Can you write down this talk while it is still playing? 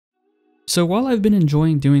So while I've been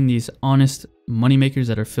enjoying doing these honest moneymakers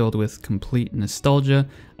that are filled with complete nostalgia,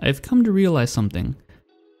 I've come to realize something.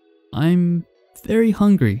 I'm very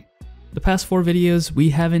hungry. The past 4 videos, we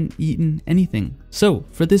haven't eaten anything. So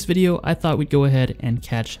for this video, I thought we'd go ahead and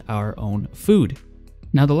catch our own food.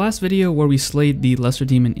 Now the last video where we slayed the lesser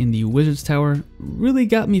demon in the Wizard's Tower really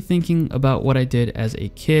got me thinking about what I did as a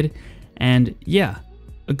kid, and yeah,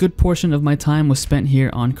 a good portion of my time was spent here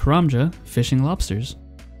on Karamja fishing lobsters.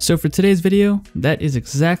 So for today's video, that is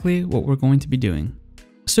exactly what we're going to be doing.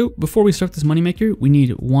 So before we start this moneymaker, we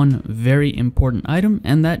need one very important item,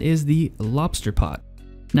 and that is the lobster pot.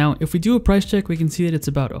 Now, if we do a price check, we can see that it's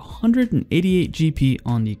about 188 GP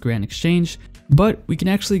on the Grand Exchange, but we can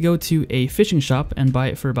actually go to a fishing shop and buy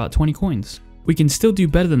it for about 20 coins. We can still do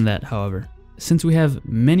better than that, however. Since we have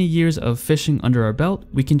many years of fishing under our belt,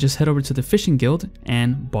 we can just head over to the fishing guild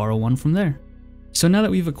and borrow one from there. So now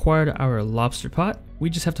that we've acquired our lobster pot, we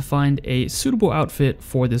just have to find a suitable outfit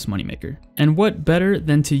for this moneymaker. And what better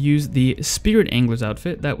than to use the Spirit Angler's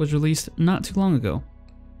outfit that was released not too long ago.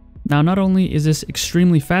 Now, not only is this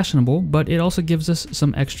extremely fashionable, but it also gives us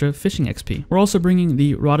some extra fishing XP. We're also bringing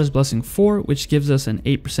the Rada's Blessing 4, which gives us an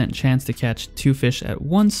 8% chance to catch 2 fish at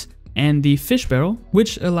once, and the fish barrel,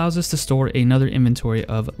 which allows us to store another inventory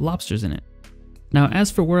of lobsters in it. Now,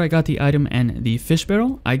 as for where I got the item and the fish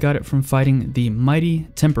barrel, I got it from fighting the mighty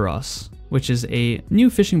Temperos, which is a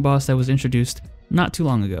new fishing boss that was introduced not too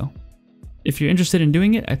long ago. If you're interested in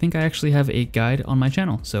doing it, I think I actually have a guide on my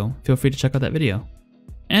channel, so feel free to check out that video.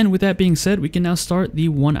 And with that being said, we can now start the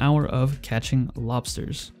 1 hour of catching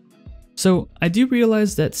lobsters. So I do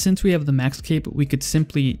realize that since we have the max cape, we could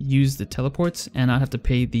simply use the teleports and not have to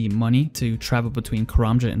pay the money to travel between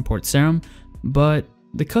Karamja and Port Sarim, but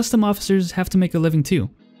the custom officers have to make a living too.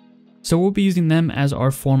 So we'll be using them as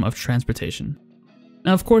our form of transportation.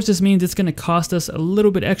 Now of course this means it's going to cost us a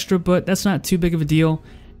little bit extra, but that's not too big of a deal.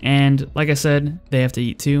 And like I said, they have to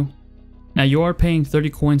eat too. Now you are paying 30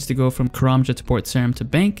 coins to go from Karamja to Port Sarim to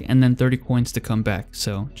bank, and then 30 coins to come back,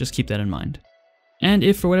 so just keep that in mind. And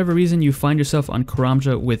if for whatever reason you find yourself on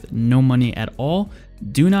Karamja with no money at all,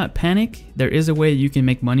 do not panic. There is a way you can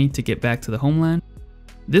make money to get back to the homeland.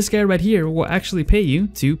 This guy right here will actually pay you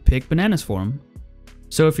to pick bananas for him.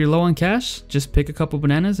 So if you're low on cash, just pick a couple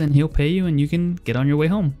bananas and he'll pay you and you can get on your way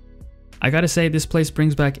home. I gotta say, this place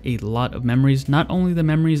brings back a lot of memories, not only the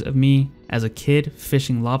memories of me as a kid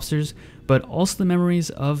fishing lobsters, but also the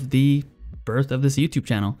memories of the birth of this YouTube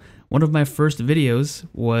channel. One of my first videos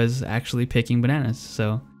was actually picking bananas,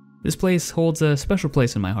 so this place holds a special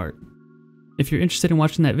place in my heart. If you're interested in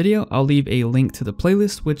watching that video, I'll leave a link to the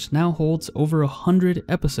playlist, which now holds over 100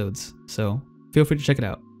 episodes, so feel free to check it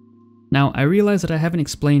out. Now, I realize that I haven't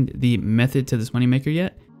explained the method to this moneymaker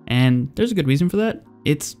yet, and there's a good reason for that.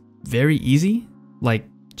 It's very easy, like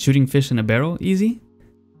shooting fish in a barrel easy.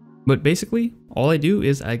 But basically, all I do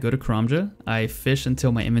is I go to Karamja, I fish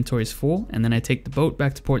until my inventory is full, and then I take the boat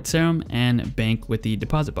back to Port Sarim and bank with the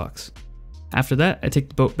deposit box. After that, I take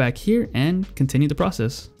the boat back here and continue the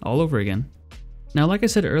process all over again. Now, like I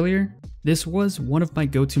said earlier, this was one of my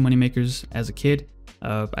go-to moneymakers as a kid.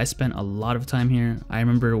 I spent a lot of time here. I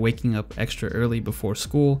remember waking up extra early before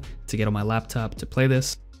school to get on my laptop to play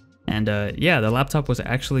this. And yeah, the laptop was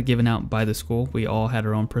actually given out by the school. We all had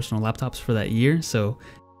our own personal laptops for that year, so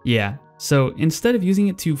yeah. So instead of using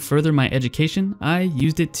it to further my education, I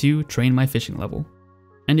used it to train my fishing level.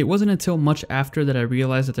 And it wasn't until much after that I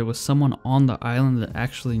realized that there was someone on the island that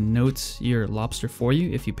actually notes your lobster for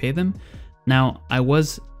you if you pay them. Now, I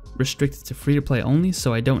was restricted to free-to-play only,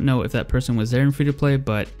 so I don't know if that person was there in free-to-play,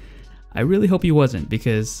 but I really hope he wasn't,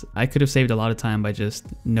 because I could have saved a lot of time by just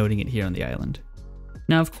noting it here on the island.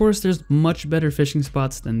 Now, of course, there's much better fishing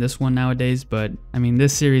spots than this one nowadays, but I mean,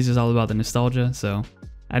 this series is all about the nostalgia, so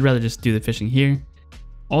I'd rather just do the fishing here.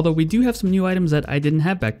 Although we do have some new items that I didn't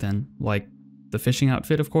have back then, like the fishing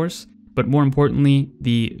outfit, of course, but more importantly,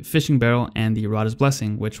 the fishing barrel and the Rada's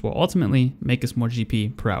Blessing, which will ultimately make us more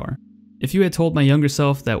GP per hour. If you had told my younger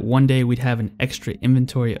self that one day we'd have an extra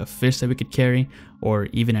inventory of fish that we could carry, or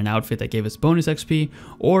even an outfit that gave us bonus XP,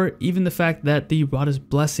 or even the fact that the Rada's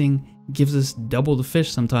Blessing gives us double the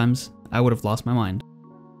fish sometimes, I would have lost my mind.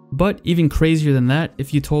 But even crazier than that,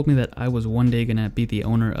 if you told me that I was one day gonna be the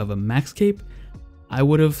owner of a max cape, I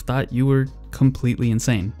would have thought you were completely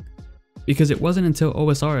insane. Because it wasn't until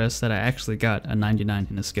OSRS that I actually got a 99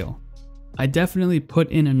 in a skill. I definitely put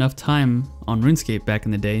in enough time on Runescape back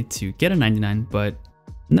in the day to get a 99, but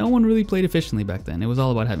no one really played efficiently back then. It was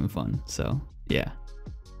all about having fun, so yeah.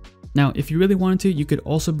 Now, if you really wanted to, you could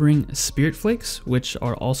also bring Spirit Flakes, which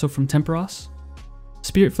are also from Temperos.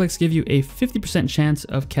 Spirit Flakes give you a 50% chance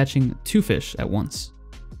of catching 2 fish at once.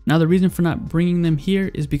 Now the reason for not bringing them here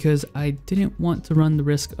is because I didn't want to run the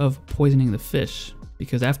risk of poisoning the fish,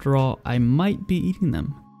 because after all, I might be eating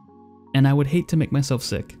them, and I would hate to make myself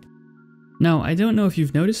sick. Now, I don't know if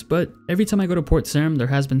you've noticed, but every time I go to Port Sarim, there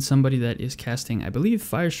has been somebody that is casting, I believe,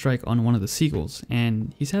 Fire Strike on one of the seagulls,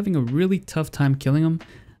 and he's having a really tough time killing him.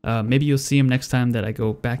 Maybe you'll see him next time that I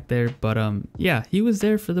go back there, but yeah, he was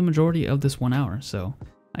there for the majority of this 1 hour, so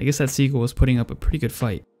I guess that seagull was putting up a pretty good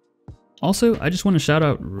fight. Also, I just want to shout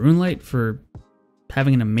out Lawliet for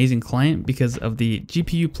having an amazing client. Because of the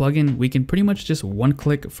GPU plugin, we can pretty much just one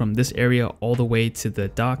click from this area all the way to the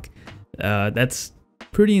dock. That's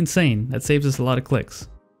pretty insane. That saves us a lot of clicks.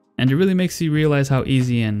 And it really makes you realize how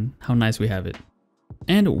easy and how nice we have it.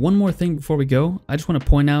 And one more thing before we go, I just want to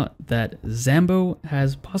point out that Zambo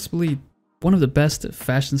has possibly one of the best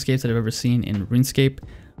fashionscapes that I've ever seen in Runescape.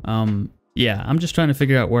 Yeah, I'm just trying to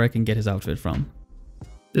figure out where I can get his outfit from.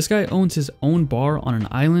 This guy owns his own bar on an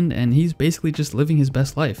island, and he's basically just living his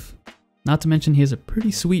best life. Not to mention he has a pretty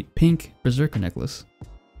sweet pink berserker necklace.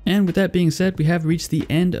 And with that being said, we have reached the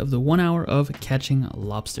end of the 1 hour of catching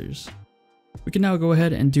lobsters. We can now go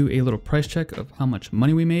ahead and do a little price check of how much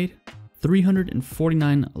money we made.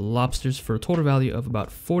 349 lobsters for a total value of about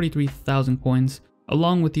 43,000 coins,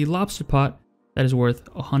 along with the lobster pot that is worth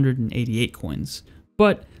 188 coins.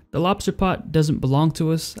 But the lobster pot doesn't belong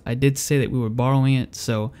to us. I did say that we were borrowing it,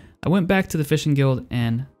 so I went back to the fishing guild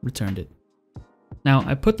and returned it. Now,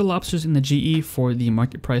 I put the lobsters in the GE for the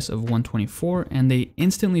market price of 124, and they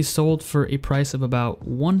instantly sold for a price of about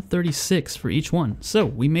 136 for each one. So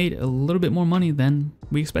we made a little bit more money than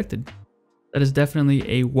we expected. That is definitely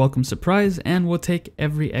a welcome surprise, and we'll take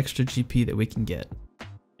every extra GP that we can get.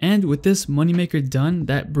 And with this moneymaker done,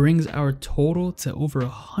 that brings our total to over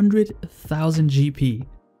 100,000 GP.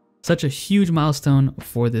 Such a huge milestone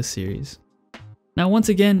for this series. Now once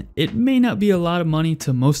again, it may not be a lot of money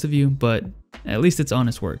to most of you, but at least it's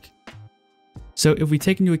honest work. So if we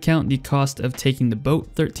take into account the cost of taking the boat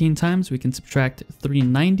 13 times, we can subtract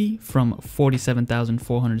 390 from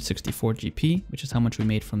 47,464 GP, which is how much we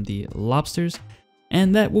made from the lobsters,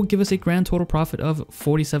 and that will give us a grand total profit of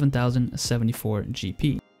 47,074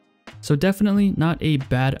 GP. So definitely not a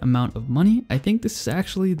bad amount of money. I think this is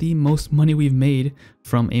actually the most money we've made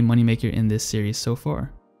from a moneymaker in this series so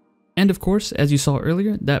far. And of course, as you saw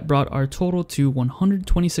earlier, that brought our total to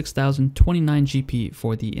 126,029 GP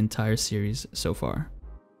for the entire series so far.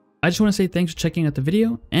 I just want to say thanks for checking out the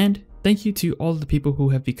video, and thank you to all of the people who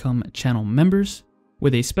have become channel members,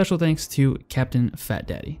 with a special thanks to Captain Fat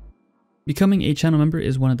Daddy. Becoming a channel member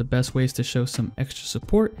is one of the best ways to show some extra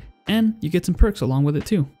support, and you get some perks along with it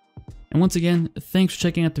too. And once again, thanks for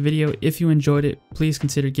checking out the video. If you enjoyed it, please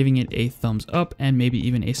consider giving it a thumbs up and maybe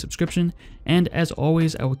even a subscription. And as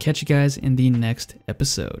always, I will catch you guys in the next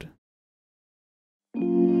episode.